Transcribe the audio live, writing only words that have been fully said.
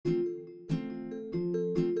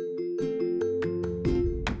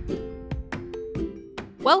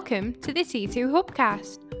Welcome to the T2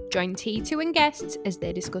 Hubcast. Join T2 and guests as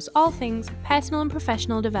they discuss all things personal and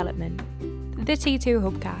professional development. The T2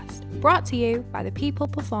 Hubcast, brought to you by the People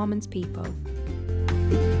Performance People.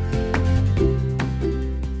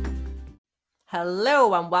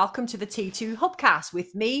 Hello and welcome to the T2 Hubcast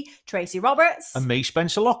with me, Tracy Roberts. And me,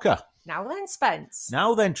 Spencer Locker. Now then, Spence.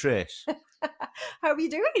 Now then, Trace. How are you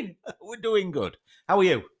doing? We're doing good. How are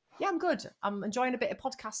you? Yeah, I'm good. I'm enjoying a bit of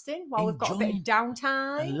podcasting while we've got a bit of A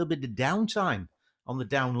downtime. little bit of downtime on the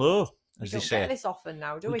down low, We as they don't say. get this often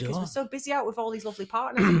now, do we? We Because we're don't. so busy out with all these lovely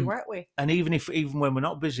partners that we work with. And even when we're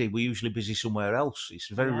not busy, we're usually busy somewhere else. It's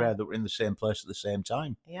very Yeah. rare that we're in the same place at the same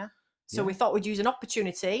time. Yeah. So Yeah. we thought we'd use an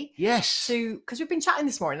opportunity Yes. because we've been chatting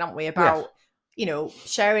this morning, haven't we, about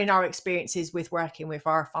sharing our experiences with working with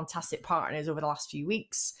our fantastic partners over the last few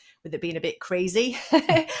weeks, with it being a bit crazy,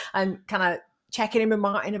 and kind of checking in with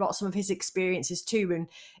Martin about some of his experiences too. And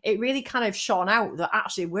it really kind of shone out that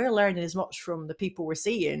actually we're learning as much from the people we're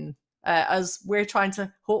seeing as we're trying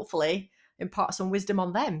to hopefully impart some wisdom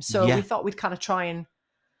on them. So Yeah. we thought we'd kind of try and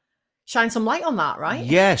shine some light on that, right?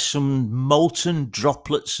 Yeah, some molten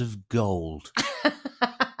droplets of gold.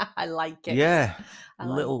 I like it. Yeah. I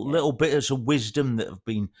like it. Little bits of wisdom that have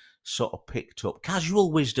been sort of picked up.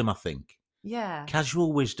 Casual wisdom, I think. Yeah.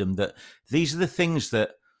 Casual wisdom that these are the things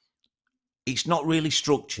that it's not really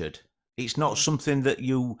structured. It's not something that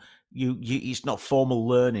you it's not formal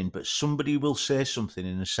learning, but somebody will say something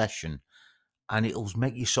in a session and it'll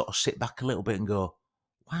make you sort of sit back a little bit and go,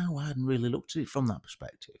 wow, I hadn't really looked at it from that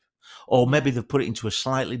perspective. Or maybe they've put it into a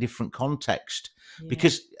slightly different context. Yeah.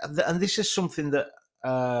 Because, and this is something that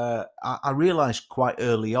I realised quite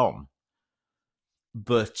early on,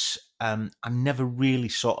 but I never really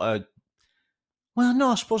sort of, well, no,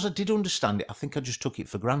 I suppose I did understand it. I think I just took it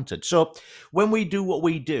for granted. So when we do what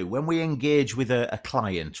we do, when we engage with a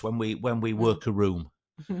client, when we work a room,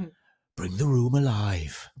 bring the room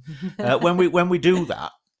alive. When we do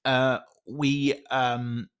that, I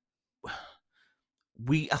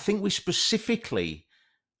think we specifically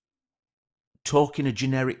talk in a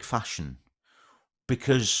generic fashion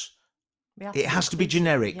because it has to be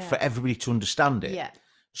generic for everybody to understand it. Yeah.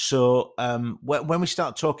 So when we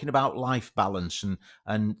start talking about life balance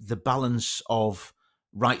and the balance of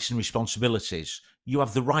rights and responsibilities, you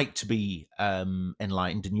have the right to be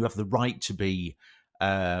enlightened, and you have the right to be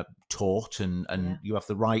taught, and you have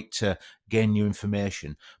the right to gain new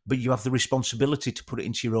information, but you have the responsibility to put it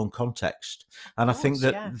into your own context. And I think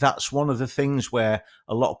that that's one of the things where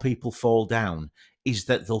a lot of people fall down, is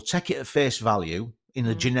that they'll take it at face value in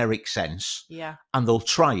a generic sense, and they'll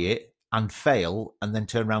try it and fail, and then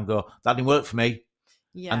turn around and go, that didn't work for me,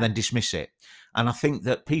 and then dismiss it. And I think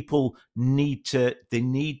that people need to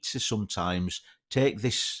sometimes take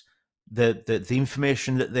this, the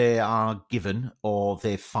information that they are given or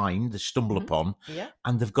they find, they stumble upon,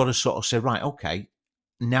 and they've got to sort of say, right, okay,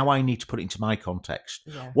 now I need to put it into my context.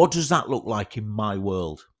 What does that look like in my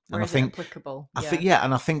world? Where and is it applicable?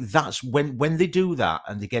 And I think that's when they do that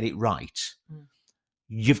and they get it right.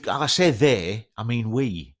 You've got, I say they, I mean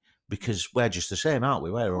we, because we're just the same, aren't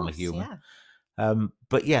we? We're only human.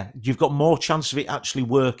 But you've got more chance of it actually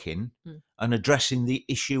working and addressing the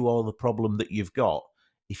issue or the problem that you've got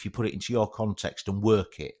if you put it into your context and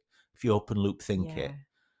work it, if you open loop think it.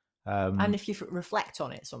 And if you reflect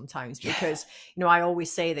on it sometimes, because, I always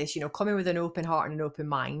say this, come in with an open heart and an open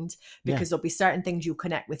mind, because there'll be certain things you'll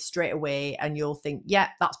connect with straight away and you'll think,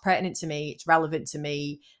 that's pertinent to me. It's relevant to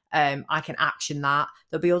me. I can action that.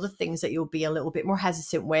 There'll be other things that you'll be a little bit more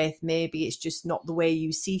hesitant with. Maybe it's just not the way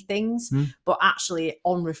you see things, but actually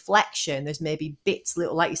on reflection, there's maybe bits,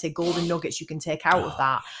 little, like you say, golden nuggets you can take out of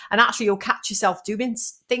that. And actually you'll catch yourself doing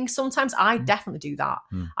things sometimes. I definitely do that.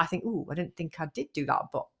 I think, I didn't think I did do that,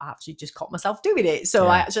 but I actually just caught myself doing it. So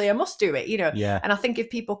I must do it, And I think if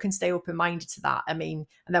people can stay open-minded to that, I mean,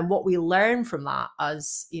 and then what we learn from that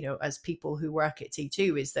as people who work at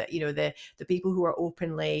T2 is that, the people who are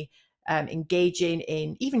openly engaging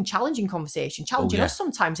in even challenging conversation, challenging us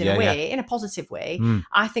sometimes in a way, in a positive way,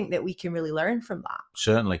 I think that we can really learn from that.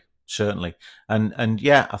 Certainly. And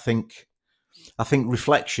I think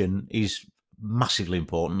reflection is massively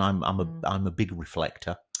important. I'm a big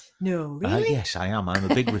reflector. No, really? Yes, I am. I'm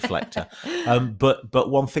a big reflector. But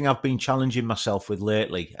one thing I've been challenging myself with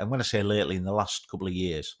lately, and when I say lately, in the last couple of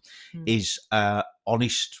years, is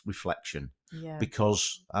honest reflection.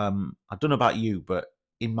 Because I don't know about you, but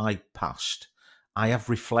in my past, I have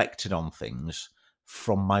reflected on things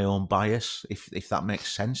from my own bias, if that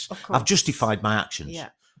makes sense. I've justified my actions.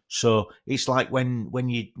 So it's like when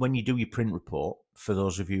you do your print report, for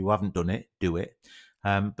those of you who haven't done it, do it.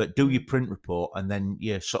 But do your print report, and then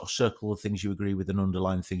you sort of circle the things you agree with and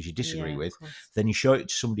underline things you disagree Yeah, of with. course. Then you show it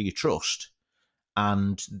to somebody you trust,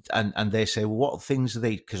 and they say, well, what things are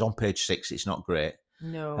they? Because on page 6, it's not great.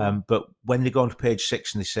 No. But when they go on to page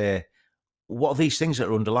 6 and they say, what are these things that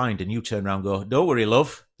are underlined? And you turn around and go, don't worry,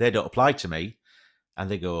 love, they don't apply to me. And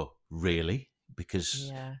they go, really? Because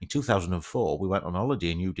Yeah. in 2004, we went on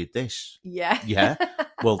holiday and you did this. Yeah. Yeah.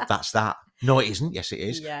 Well, that's that. No, it isn't. Yes, it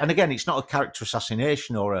is. Yeah. And again, it's not a character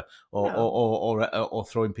assassination or No. or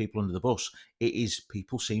throwing people under the bus. It is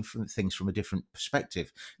people seeing things from a different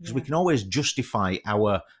perspective, because we Yeah. can always justify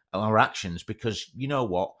our actions because, you know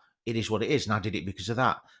what, it is what it is, and I did it because of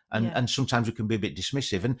that. And Yeah. and sometimes we can be a bit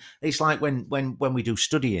dismissive. And it's like when we do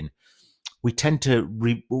studying, we tend to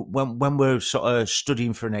when we're sort of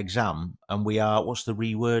studying for an exam, and we are, what's the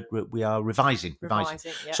word? We are revising.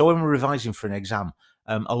 Revising, yeah. So when we're revising for an exam,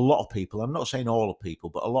 a lot of people, I'm not saying all of people,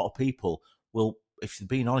 but a lot of people will, if they're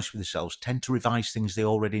being honest with themselves, tend to revise things they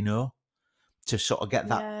already know to sort of get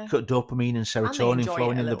that Yeah. dopamine and And they serotonin enjoy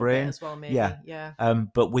flowing it a in the little bit brain. as well, maybe. Yeah. Yeah.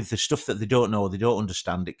 But with the stuff that they don't know, they don't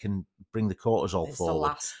understand, it can bring the cortisol It's forward. the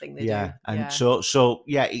last thing they Yeah. do. And Yeah. so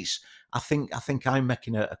yeah, it's, I think I'm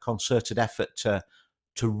making a concerted effort to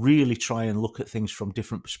really try and look at things from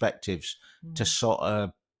different perspectives to Mm. sort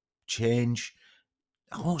of change.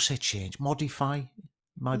 I won't say change, modify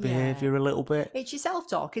my behaviour a little bit. It's your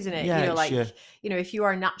self-talk, isn't it? Yeah, You know, it's like, your- if you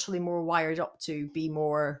are naturally more wired up to be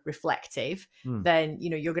more reflective, then,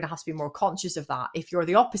 you're going to have to be more conscious of that. If you're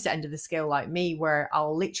the opposite end of the scale like me, where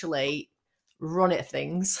I'll literally run at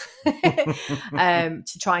things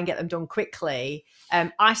to try and get them done quickly,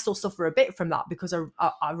 I still suffer a bit from that because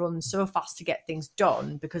I run so fast to get things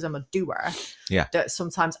done because I'm a doer. Yeah. That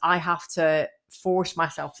sometimes I have to force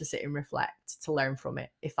myself to sit and reflect to learn from it,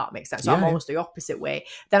 if that makes sense. So I'm almost the opposite way.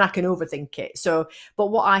 Then I can overthink it. So, but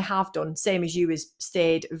what I have done, same as you, is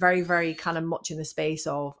stayed very, very kind of much in the space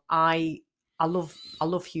of I love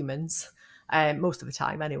humans, most of the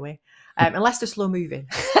time anyway, unless they're slow moving.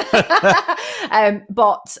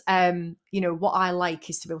 But what I like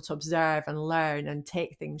is to be able to observe and learn and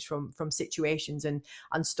take things from situations and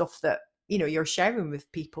stuff that you're sharing with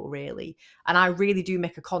people, really. And I really do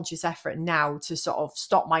make a conscious effort now to sort of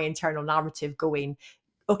stop my internal narrative going,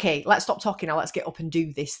 okay, let's stop talking now, let's get up and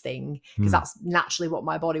do this thing, because that's naturally what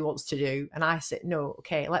my body wants to do. And I said, no,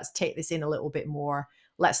 okay, let's take this in a little bit more,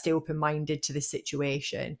 let's stay open-minded to this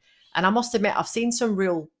situation. And I must admit, I've seen some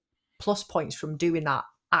real plus points from doing that,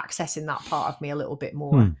 accessing that part of me a little bit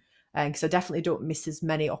more, because I definitely don't miss as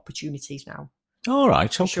many opportunities now. All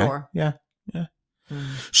right, okay. Sure. Yeah.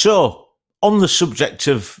 So, on the subject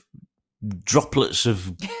of droplets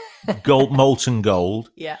of gold, molten gold,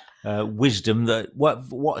 wisdom, that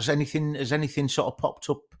has anything sort of popped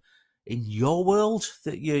up in your world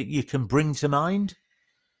that you can bring to mind?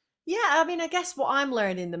 Yeah, I mean, I guess what I'm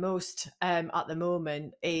learning the most at the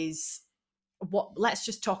moment is let's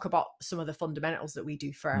just talk about some of the fundamentals that we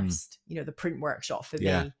do first. The print workshop for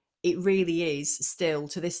me, it really is still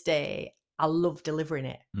to this day, I love delivering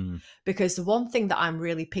it, because the one thing that I'm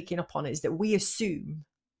really picking up on is that we assume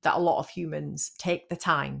that a lot of humans take the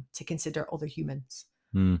time to consider other humans.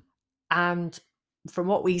 And from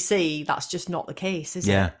what we see, that's just not the case, is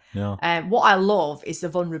it? Yeah. What I love is the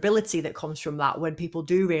vulnerability that comes from that when people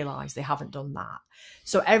do realize they haven't done that.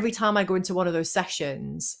 So every time I go into one of those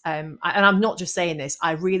sessions, and I'm not just saying this,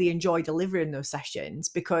 I really enjoy delivering those sessions,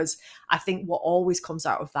 because I think what always comes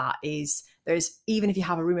out of that is even if you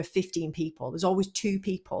have a room of 15 people, there's always 2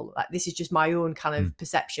 people, like, this is just my own kind of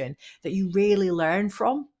perception, that you really learn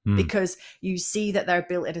from, because you see that they're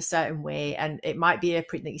built in a certain way, and it might be a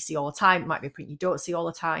print that you see all the time, it might be a print you don't see all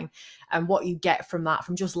the time, and what you get from that,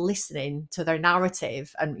 from just listening to their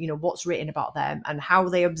narrative and what's written about them and how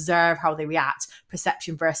they observe, how they react,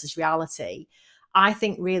 perception versus reality. I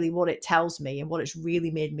think really what it tells me and what it's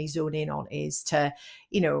really made me zone in on is to,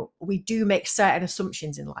 we do make certain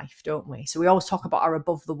assumptions in life, don't we? So we always talk about our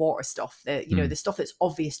above the water stuff, the stuff that's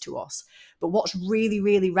obvious to us. But what's really,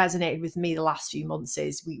 really resonated with me the last few months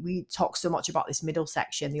is we talk so much about this middle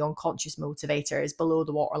section, the unconscious motivators below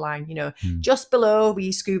the waterline, just below, with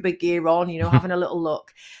your scuba gear on, having a little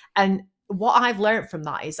look. And what I've learned from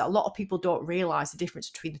that is that a lot of people don't realize the difference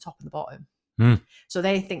between the top and the bottom. So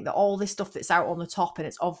they think that all this stuff that's out on the top and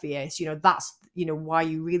it's obvious, that's, why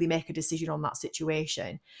you really make a decision on that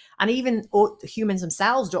situation. And even humans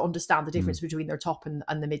themselves don't understand the difference between their top and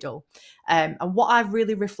the middle. And what I've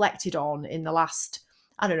really reflected on in the last,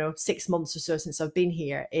 6 months or so since I've been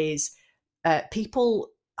here is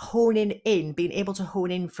people being able to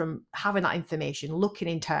hone in from having that information, looking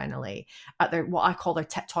internally at what I call their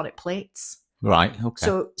tectonic plates. Right.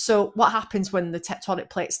 Okay. So what happens when the tectonic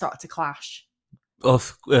plates start to clash?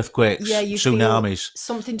 Earthquakes, Yeah, you tsunamis. feel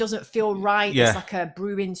something doesn't feel right. Yeah. It's like a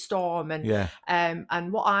brewing storm.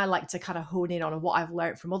 And what I like to kind of hone in on, and what I've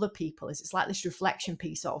learned from other people, is it's like this reflection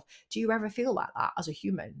piece of, do you ever feel like that as a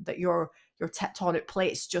human, that your tectonic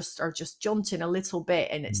plates are just jolting a little bit,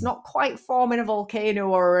 and it's not quite forming a volcano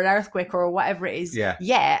or an earthquake or whatever it is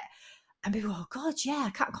yet? And people go, oh God, yeah,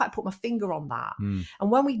 I can't quite put my finger on that.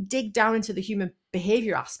 And when we dig down into the human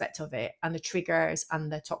behavior aspect of it, and the triggers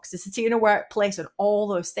and the toxicity in a workplace and all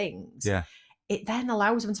those things, it then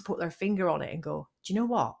allows them to put their finger on it and go, do you know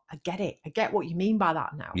what? I get it. I get what you mean by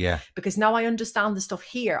that now. Yeah. Because now I understand the stuff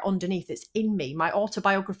here underneath that's in me, my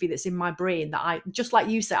autobiography that's in my brain, that I, just like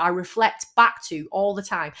you said, I reflect back to all the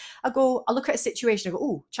time. I look at a situation, I go,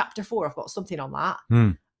 oh, chapter 4, I've got something on that.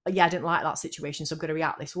 Yeah, I didn't like that situation, so I'm going to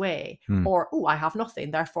react this way. Or, oh, I have nothing,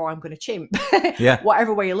 therefore I'm going to chimp.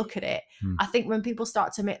 Whatever way you look at it. I think when people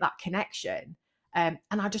start to make that connection, and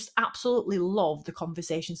I just absolutely love the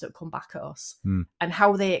conversations that come back at us and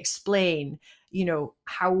how they explain, you know,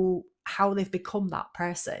 how they've become that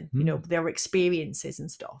person, you know, their experiences and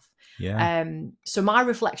stuff. So my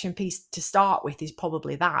reflection piece to start with is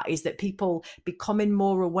probably is that people becoming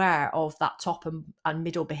more aware of that top and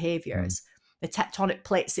middle behaviors. The tectonic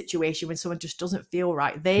plate situation, when someone just doesn't feel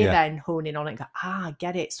right, they then hone in on it and go, I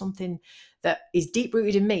get it. Something that is deep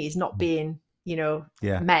rooted in me is not being, you know,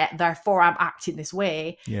 met. Therefore, I'm acting this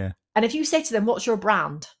way. And if you say to them, what's your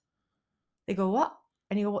brand? They go, what?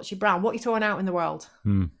 And you go, what's your brand? What are you throwing out in the world?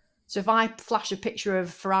 So if I flash a picture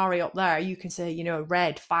of Ferrari up there, you can say, you know,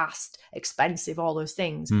 red, fast, expensive, all those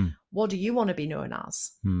things. What do you want to be known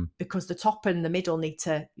as? Because the top and the middle need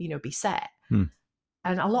to, you know, be set.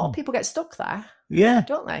 And a lot of people get stuck there. Yeah.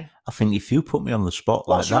 Don't they? I think if you put me on the spot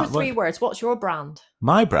like that. What's your 3 words? What's your brand?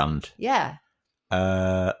 My brand? Yeah.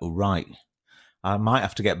 Right. I might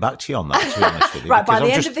have to get back to you on that, to be honest with you. Right, by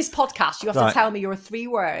the end of this podcast, you have to tell me your 3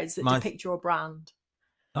 words that depict your brand.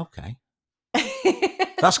 Okay.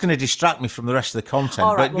 That's going to distract me from the rest of the content.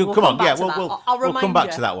 All right, but we'll come on, we'll come back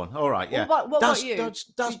to that one. All right, yeah. What about you?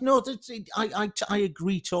 I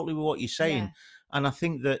agree totally with what you're saying. And I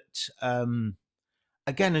think that,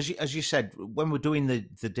 again, as you said, when we're doing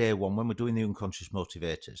the day one, when we're doing the unconscious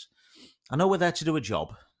motivators, I know we're there to do a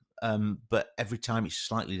job, but every time it's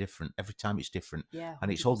slightly different. Every time it's different. Yeah,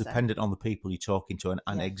 and it's all dependent on the people you're talking to.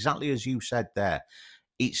 And exactly as you said there,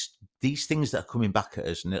 it's these things that are coming back at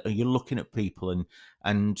us, and you're looking at people,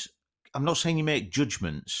 and I'm not saying you make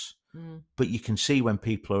judgments, but you can see when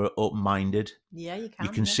people are open-minded. Yeah, you can.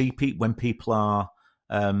 You can see when people are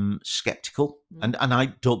skeptical, and I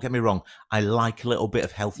don't get me wrong, I like a little bit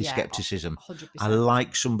of healthy skepticism. 100%. I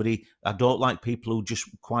like somebody. I don't like people who just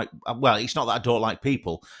it's not that I don't like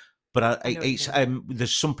people, but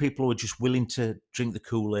there's some people who are just willing to drink the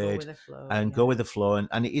Kool-Aid go with the flow,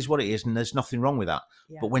 and it is what it is, and there's nothing wrong with that.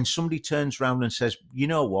 But when somebody turns around and says, you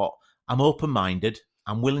know what, I'm open-minded,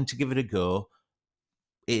 I'm willing to give it a go,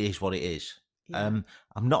 it is what it is. I'm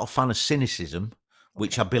not a fan of cynicism,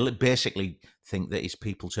 which I basically think that is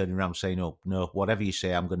people turning around saying, "Oh no, whatever you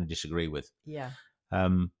say, I'm going to disagree with."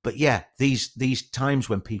 But yeah, these times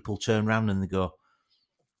when people turn around and they go,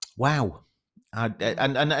 "Wow,"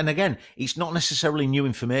 and again, it's not necessarily new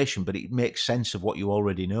information, but it makes sense of what you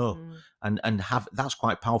already know, and that's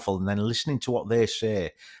quite powerful. And then listening to what they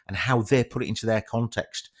say and how they put it into their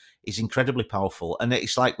context is incredibly powerful. And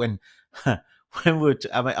it's like when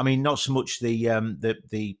I mean, not so much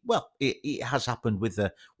it has happened with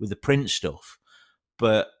the print stuff,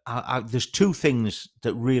 but there's 2 things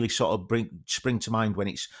that really sort of spring to mind when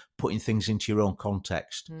it's putting things into your own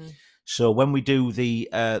context. So when we do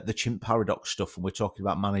the chimp paradox stuff, and we're talking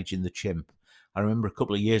about managing the chimp, I remember a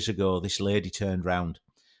couple of years ago, this lady turned round,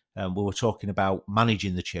 and we were talking about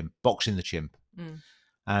managing the chimp, boxing the chimp,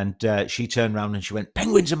 and she turned round and she went,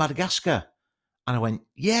 "Penguins of Madagascar," and I went,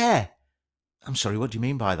 "Yeah." I'm sorry, what do you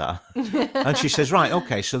mean by that? And she says, right,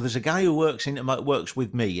 okay, so there's a guy who works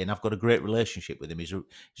with me, and I've got a great relationship with him.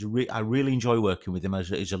 I really enjoy working with him.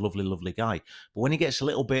 He's a lovely, lovely guy. But when he gets a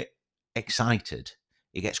little bit excited,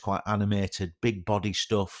 he gets quite animated, big body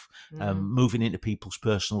stuff, moving into people's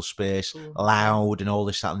personal space, loud and all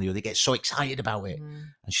this, that and the other. He gets so excited about it.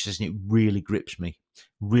 And she says, and it really grips me,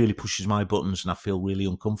 really pushes my buttons, and I feel really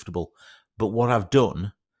uncomfortable. But what I've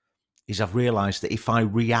done is I've realised that if I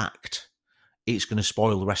react, it's going to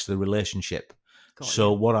spoil the rest of the relationship.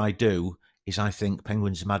 So what I do is I think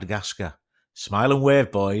Penguins of Madagascar. Smile and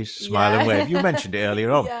wave, boys. Smile and wave. You mentioned it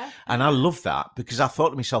earlier on. And I love that because I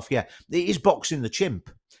thought to myself, it is boxing the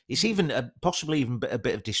chimp. It's even possibly even a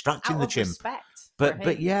bit of distracting the chimp. Respect.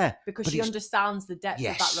 But yeah, because but she understands the depth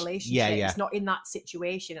of that relationship. Yeah. It's not in that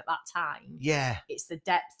situation at that time. Yeah, it's the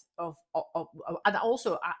depth of and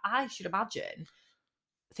also I should imagine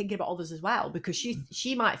thinking about others as well, because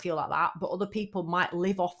she might feel like that, but other people might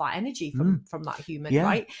live off that energy from that human,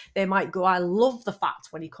 right? They might go, I love the fact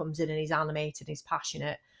when he comes in and he's animated, he's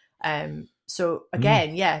passionate. So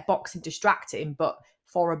again, boxing distracting, but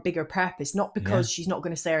for a bigger purpose, not because she's not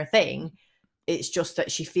going to say her thing. It's just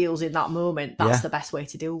that she feels in that moment that's the best way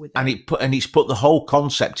to deal with it. And it's put the whole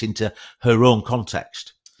concept into her own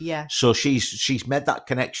context. Yeah. So she's made that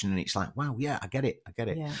connection, and it's like, wow, yeah, I get it.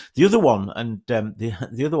 Yeah. The other one, and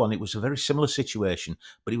the other one, it was a very similar situation,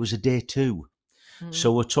 but it was a day 2.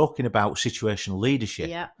 So we're talking about situational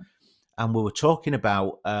leadership, and we were talking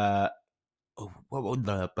about high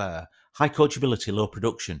coachability, low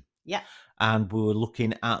production, and we were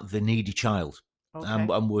looking at the needy child. Okay. And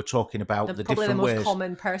we were talking about the probably different the most ways.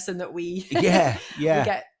 common person that we we get.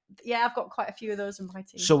 Yeah, I've got quite a few of those in my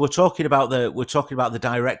team. So we're talking about the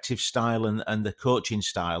directive style and the coaching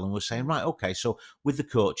style, and we're saying, right, okay, so with the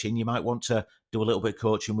coaching, you might want to do a little bit of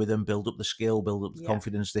coaching with them, build up the skill, build up the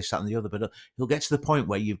confidence, this, that, and the other. But he'll get to the point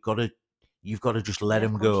where you've got to just let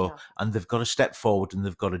them go, and they've got to step forward and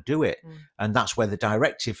they've got to do it, and that's where the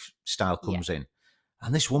directive style comes in.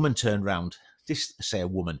 And this woman turned round. This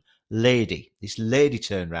lady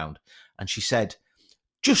turned round, and she said,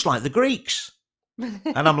 just like the Greeks.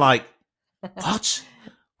 And I'm like, what?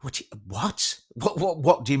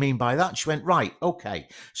 What do you mean by that? She went, right, okay.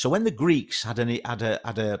 So when the Greeks had a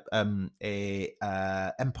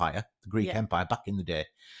empire, the Greek Empire back in the day,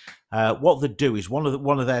 what they'd do is one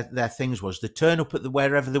of their things was they turn up at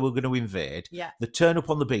wherever they were going to invade. They turn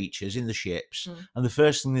up on the beaches in the ships, and the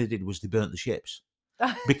first thing they did was they burnt the ships.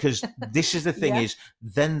 Because this is the thing is,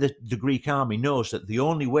 then the Greek army knows that the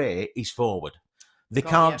only way is forward. They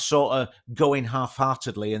can't sort of go in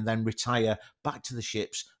half-heartedly and then retire back to the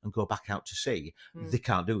ships and go back out to sea. They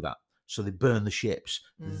can't do that. So they burn the ships.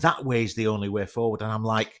 That way is the only way forward. And I'm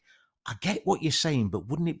like, I get what you're saying, but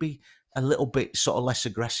wouldn't it be a little bit sort of less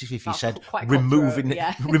aggressive if you said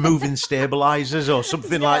removing stabilizers or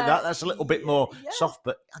something like that? That's a little bit more soft,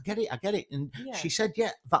 but I get it. And she said,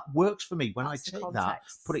 that works for me when I take that,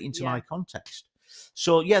 put it into my context.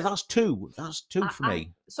 So that's two for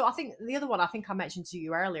me. So I think the other one I think I mentioned to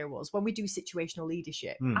you earlier was when we do situational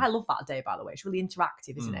leadership. I love that day, by the way. It's really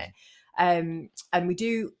interactive, isn't it? And we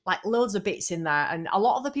do like loads of bits in there, and a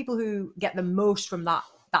lot of the people who get the most from that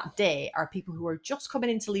day are people who are just coming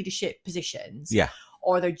into leadership positions.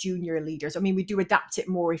 Or they're junior leaders. I mean, we do adapt it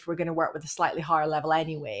more if we're going to work with a slightly higher level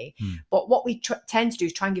anyway. But what we tend to do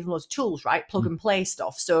is try and give them loads of tools, right? Plug and play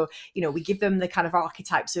stuff. So, we give them the kind of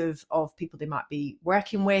archetypes of people they might be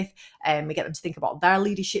working with. And we get them to think about their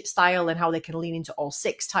leadership style and how they can lean into all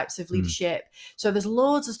 6 types of leadership. So there's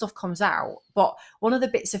loads of stuff comes out. But one of the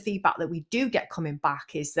bits of feedback that we do get coming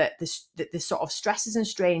back is that the sort of stresses and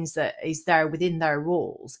strains that is there within their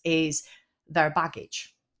roles is their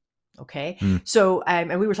baggage. Okay. So,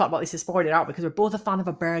 and we were talking about this morning, aren't we? Because we're both a fan of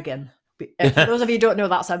a Bergen. For those of you who don't know,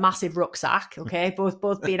 that's a massive rucksack. Okay.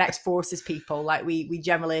 Both being ex-forces people, like we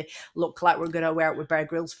generally look like we're going to wear it with Bear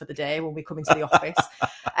Grylls for the day when we come into the office.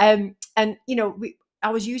 And I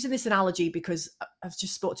was using this analogy because I've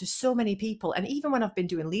just spoke to so many people, and even when I've been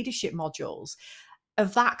doing leadership modules,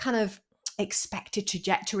 of that kind of expected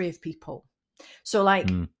trajectory of people. So like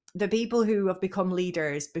the people who have become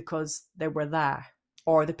leaders because they were there,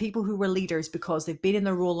 or the people who were leaders because they've been in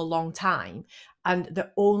the role a long time, and the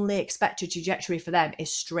only expected trajectory for them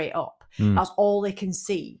is straight up. That's all they can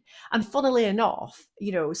see. And funnily enough,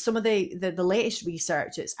 some of the latest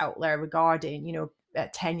research that's out there regarding,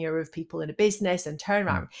 tenure of people in a business and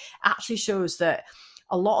turnaround actually shows that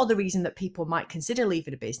a lot of the reason that people might consider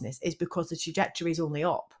leaving a business is because the trajectory is only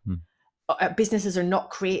up. Businesses are not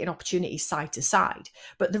creating opportunities side to side.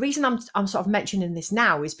 But the reason I'm sort of mentioning this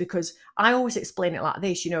now is because I always explain it like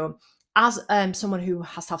this, as someone who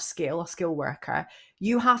has to have skill, a skill worker,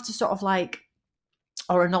 you have to sort of like,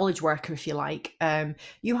 or a knowledge worker, if you like,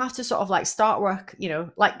 you have to sort of like start work,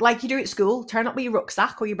 like you do at school, turn up with your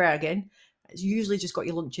rucksack or your Bergen. It's usually just got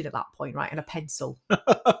your lunch in at that point, right? And a pencil.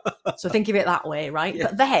 So think of it that way, right?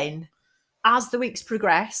 But then as the weeks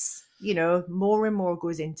progress, more and more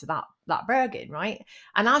goes into that Bergen, right?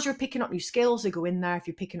 And as you're picking up new skills, they go in there. If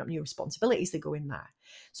you're picking up new responsibilities, they go in there.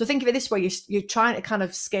 So think of it this way: you're trying to kind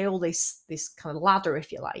of scale this kind of ladder,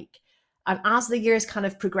 if you like. And as the years kind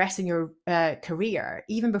of progress in your career,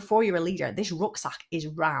 even before you're a leader, this rucksack is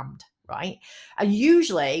rammed, right? And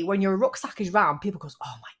usually, when your rucksack is rammed, people go,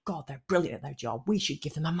 "Oh my God, they're brilliant at their job. We should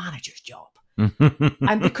give them a manager's job."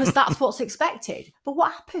 And because that's what's expected. But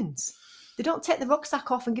what happens? They don't take the rucksack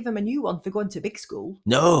off and give them a new one for going to big school.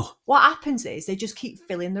 No. What happens is they just keep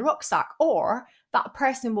filling the rucksack, or that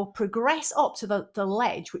person will progress up to the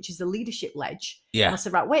ledge, which is the leadership ledge. Yeah. And I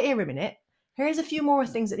said, right, wait here a minute. Here's a few more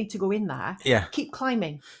things that need to go in there. Yeah. Keep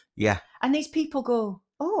climbing. Yeah. And these people go,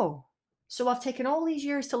 oh, so I've taken all these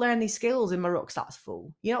years to learn these skills and my rucksack's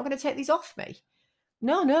full. You're not going to take these off me?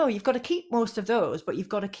 No, you've got to keep most of those, but you've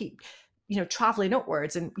got to keep, traveling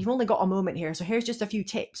upwards, and you've only got a moment here. So here's just a few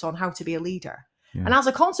tips on how to be a leader. Yeah. And as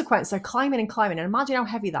a consequence, they're climbing and climbing. And imagine how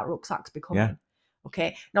heavy that rucksack's becoming. Yeah.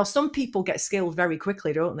 Okay. Now, some people get skilled very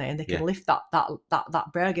quickly, don't they? And they can lift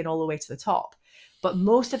that burden all the way to the top. But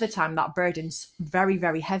most of the time, that burden's very,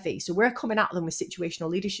 very heavy. So we're coming at them with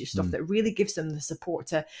situational leadership stuff that really gives them the support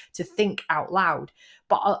to think out loud.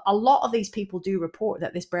 But a lot of these people do report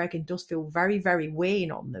that this burden does feel very, very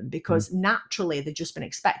weighing on them, because naturally they've just been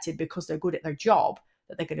expected, because they're good at their job,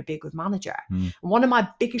 that they're going to be a good manager. And one of my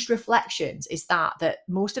biggest reflections is that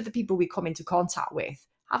most of the people we come into contact with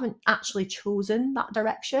haven't actually chosen that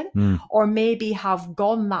direction, or maybe have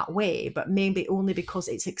gone that way, but maybe only because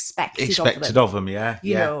it's expected of them.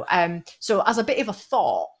 You know, so as a bit of a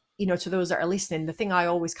thought, to those that are listening, the thing I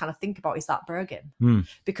always kind of think about is that burden,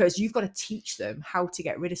 because you've got to teach them how to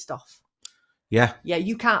get rid of stuff. Yeah,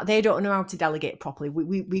 you can't. They don't know how to delegate properly.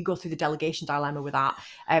 We go through the delegation dilemma with that.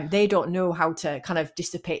 They don't know how to kind of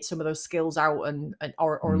dissipate some of those skills out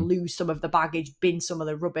or lose some of the baggage, bin some of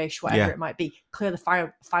the rubbish, whatever it might be. Clear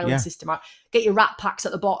the filing system out. Get your rat packs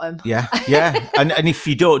at the bottom. Yeah. And if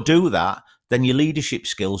you don't do that, then your leadership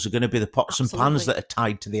skills are going to be the pots and pans that are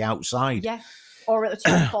tied to the outside. Yeah. Or at the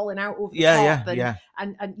top, falling out over the top.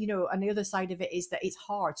 And the other side of it is that it's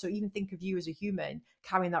hard. So even think of you as a human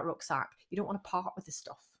carrying that rucksack. You don't want to part with this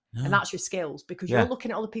stuff. No. And that's your skills, because you're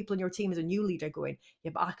looking at other people in your team as a new leader going,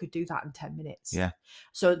 yeah, but I could do that in 10 minutes. Yeah.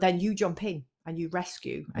 So then you jump in and you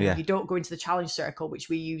rescue, and you don't go into the challenge circle, which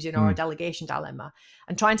we use in our delegation dilemma,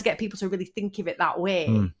 and trying to get people to really think of it that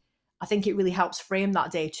way. I think it really helps frame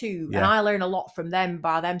that day too. Yeah. And I learn a lot from them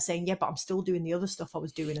by them saying, yeah, but I'm still doing the other stuff I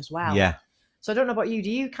was doing as well. Yeah. So I don't know about you.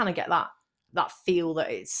 Do you kind of get that feel that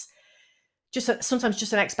it's just sometimes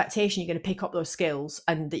just an expectation you're going to pick up those skills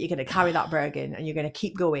and that you're going to carry that burden and you're going to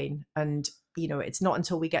keep going? And, it's not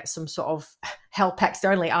until we get some sort of help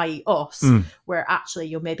externally, i.e. us, where actually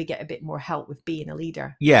you'll maybe get a bit more help with being a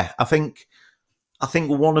leader. Yeah, I think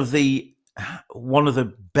one of the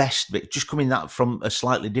best bits, just coming that from a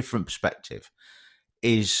slightly different perspective,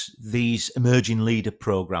 is these emerging leader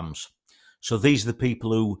programs. So these are the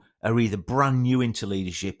people who are either brand new into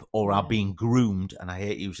leadership or are being groomed, and I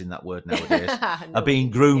hate using that word nowadays, are being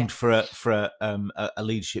groomed for a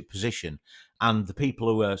leadership position. And the people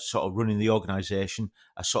who are sort of running the organisation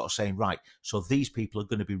are sort of saying, right, so these people are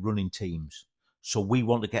going to be running teams. So we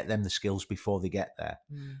want to get them the skills before they get there.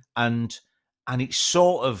 And it's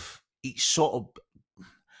sort of,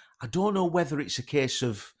 I don't know whether it's a case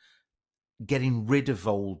of getting rid of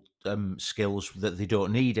old skills that they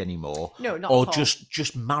don't need anymore, no, not or at all.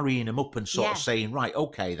 just marrying them up and sort of saying, right,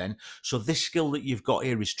 okay, then, so this skill that you've got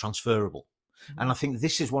here is transferable. And I think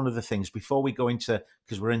this is one of the things, before we go into,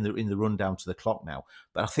 because we're in the rundown to the clock now,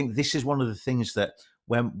 but I think this is one of the things that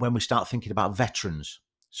when we start thinking about veterans,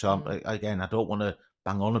 so again, I don't want to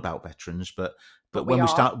bang on about veterans, but when we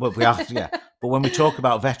start, but we are, but when we talk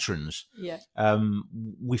about veterans,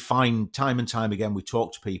 we find time and time again, we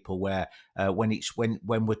talk to people where when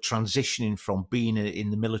we're transitioning from being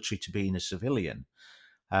in the military to being a civilian,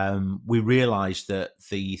 we realise that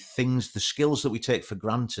the skills that we take for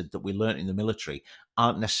granted that we learnt in the military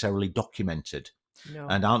aren't necessarily documented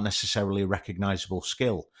and aren't necessarily a recognisable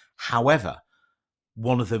skill. However,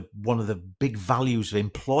 one of the big values of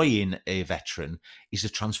employing a veteran is the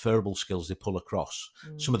transferable skills they pull across.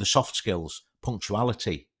 Some of the soft skills,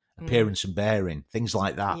 punctuality, appearance and bearing, things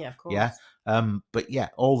like that. Yeah, of course. Yeah. But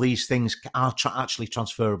all these things are actually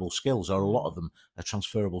transferable skills, or a lot of them are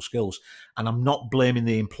transferable skills. And I'm not blaming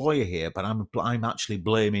the employer here, but I'm actually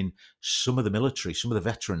blaming some of the military, some of the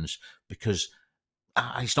veterans, because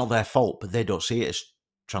it's not their fault, but they don't see it as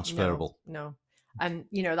transferable. No. And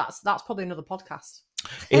that's probably another podcast.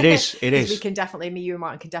 It is. We can definitely, you and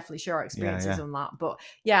Martin can definitely share our experiences on that. But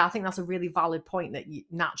I think that's a really valid point, that you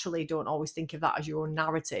naturally don't always think of that as your own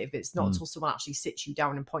narrative. It's not until someone actually sits you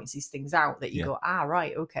down and points these things out that you go,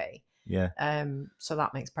 right, okay. Yeah. So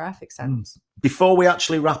that makes perfect sense. Before we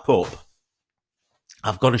actually wrap up,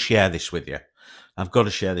 I've got to share this with you.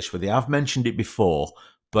 I've mentioned it before,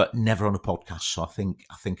 but never on a podcast. So I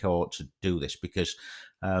think I ought to do this, because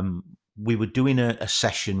we were doing a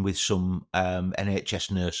session with some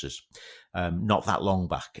NHS nurses not that long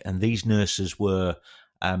back, and these nurses were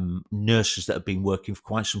nurses that have been working for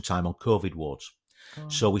quite some time on COVID wards. Oh,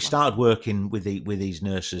 So we bless started them. working with these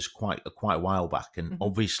nurses quite a while back, and Mhm.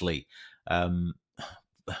 obviously,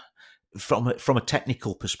 from a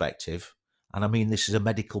technical perspective, and I mean this is a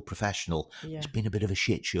medical professional, Yeah. it's been a bit of a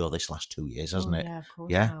shit show this last 2 years, hasn't Oh, it? yeah, of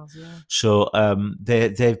course Yeah. it has, yeah. So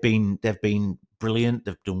they've been brilliant.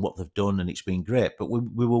 They've done what they've done, and it's been great. But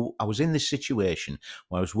I was in this situation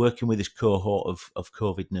where I was working with this cohort of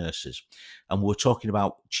COVID nurses, and we were talking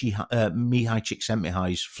about Mihai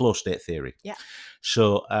Csikszentmihalyi's flow state theory. Yeah.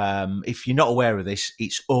 So if you're not aware of this,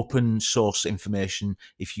 it's open source information.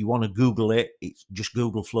 If you want to Google it, it's just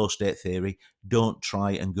Google flow state theory. Don't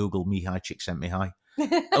try and Google Mihai Csikszentmihalyi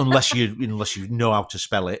unless you know how to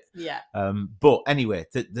spell it. Yeah. But anyway,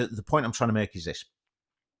 the point I'm trying to make is this.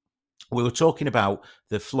 We were talking about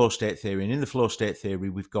the flow state theory, and in the flow state theory,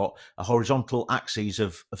 we've got a horizontal axis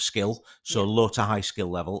of skill, so Yeah. low to high skill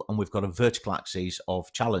level, and we've got a vertical axis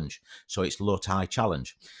of challenge, so it's low to high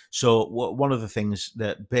challenge. So one of the things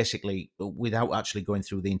that basically, without actually going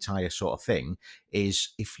through the entire sort of thing, is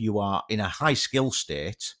if you are in a high skill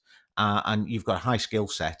state and you've got a high skill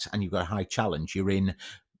set and you've got a high challenge, you're in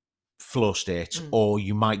flow state, or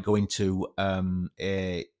you might go into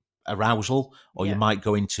a arousal, or you Yeah. might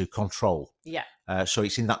go into control. Yeah. So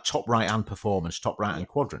it's in that top right hand performance, top right hand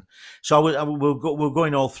quadrant. So we're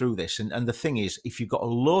going all through this, and the thing is, if you've got a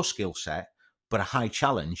low skill set but a high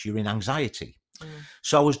challenge, you're in anxiety.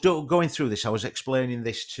 So I was going through this. I was explaining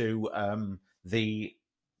this to the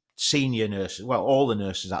senior nurses, well, all the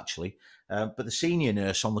nurses actually, but the senior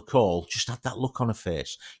nurse on the call just had that look on her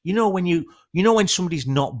face. You know when somebody's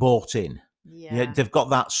not bought in. Yeah. They've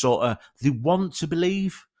got that sort of, they want to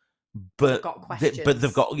believe, but got but they've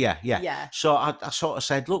questions. got yeah. Yeah. So I sort of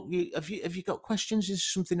said, look, have you got questions? Is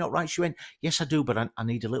something not right? She went, yes, I do, but I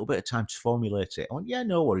need a little bit of time to formulate it. I went, yeah,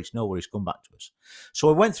 no worries, come back to us. So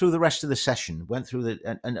I went through the rest of the session,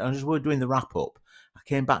 and as we were doing the wrap up, I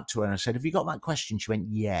came back to her and I said, have you got that question? She went,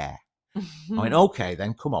 yeah. I went, okay,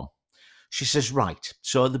 then come on. She says, right.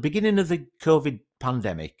 So at the beginning of the COVID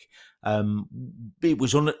pandemic, it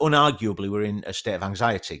was unarguably we're in a state of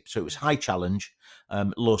anxiety. So it was high challenge,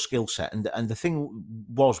 low skill set, and the thing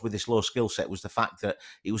was with this low skill set was the fact that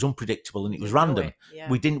it was unpredictable and it was random. Yeah.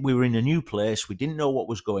 We were in a new place. We didn't know what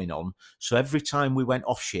was going on. So every time we went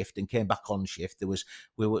off shift and came back on shift, there was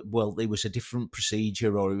a different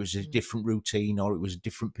procedure, or it was a different routine, or it was a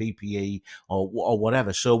different PPE, or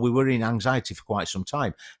whatever. So we were in anxiety for quite some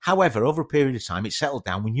time. However, over a period of time, it settled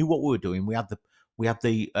down. We knew what we were doing. We had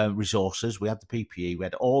the resources, we had the PPE, we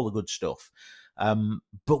had all the good stuff,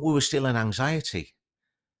 but we were still in anxiety.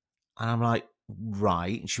 And I'm like,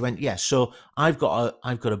 right. And she went, yeah. So I've got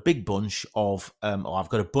a big bunch of, or I've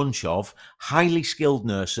got a bunch of highly skilled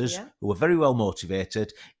nurses who are very well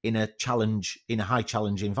motivated in a high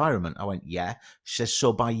challenge environment. I went, yeah. She says,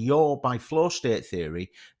 so by flow state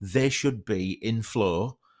theory, they should be in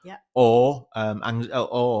flow, or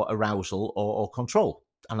arousal or control.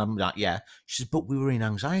 And I'm like, yeah. She says, but we were in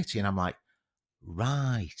anxiety. And I'm like,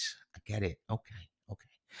 right, I get it. Okay.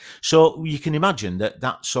 So you can imagine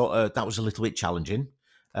that was a little bit challenging.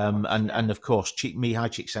 And of course, Mihai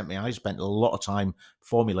Csikszentmihalyi spent a lot of time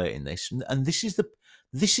formulating this. And this is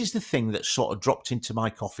the thing that sort of dropped into my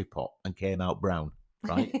coffee pot and came out brown,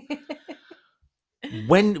 right?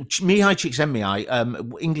 When Mihai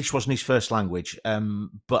Csikszentmihalyi, English wasn't his first language,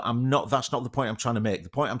 but that's not the point I'm trying to make. The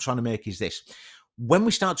point I'm trying to make is this. When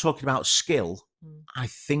we start talking about skill, I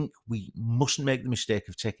think we mustn't make the mistake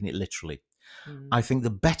of taking it literally. I think the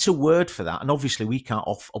better word for that, and obviously we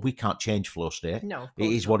can't change flow state. No,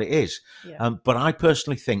 it is what it is. Yeah. But I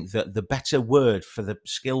personally think that the better word for the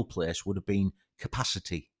skill place would have been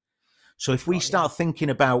capacity. So if we start thinking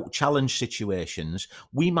about challenge situations,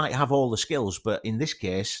 we might have all the skills, but in this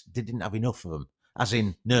case, they didn't have enough of them, as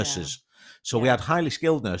in nurses. So we had highly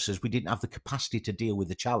skilled nurses. We didn't have the capacity to deal with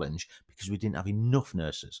the challenge because we didn't have enough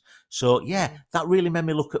nurses. So that really made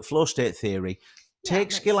me look at flow state theory.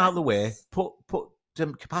 Take skill out of the way, put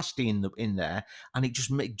some capacity in there, and it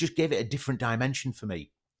just gave it a different dimension for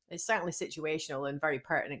me. It's certainly situational and very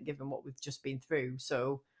pertinent given what we've just been through.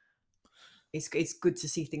 So it's good to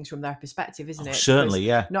see things from their perspective, isn't it? Certainly,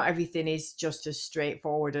 because not everything is just as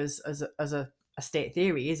straightforward as a state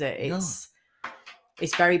theory, is it?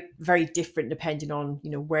 It's very, very different depending on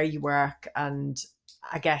where you work, and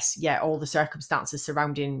I guess all the circumstances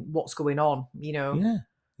surrounding what's going on.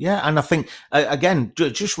 Yeah, and I think again,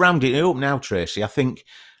 just rounding it up now, Tracy. I think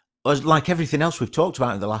as like everything else we've talked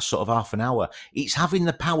about in the last sort of half an hour, it's having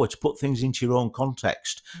the power to put things into your own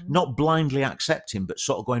context, not blindly accepting, but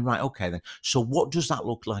sort of going, right, okay, then, so what does that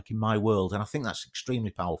look like in my world? And I think that's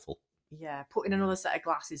extremely powerful. Yeah, putting another set of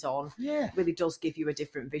glasses on really does give you a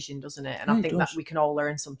different vision, doesn't it? And I think that we can all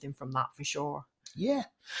learn something from that for sure. Yeah.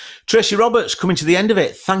 Tracy Roberts, coming to the end of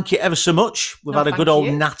it. Thank you ever so much. We've had a good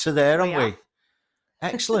old natter there, haven't we?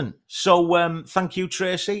 Excellent. So thank you,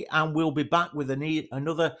 Tracy, and we'll be back with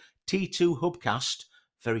another T2 Hubcast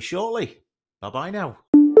very shortly. Bye-bye now.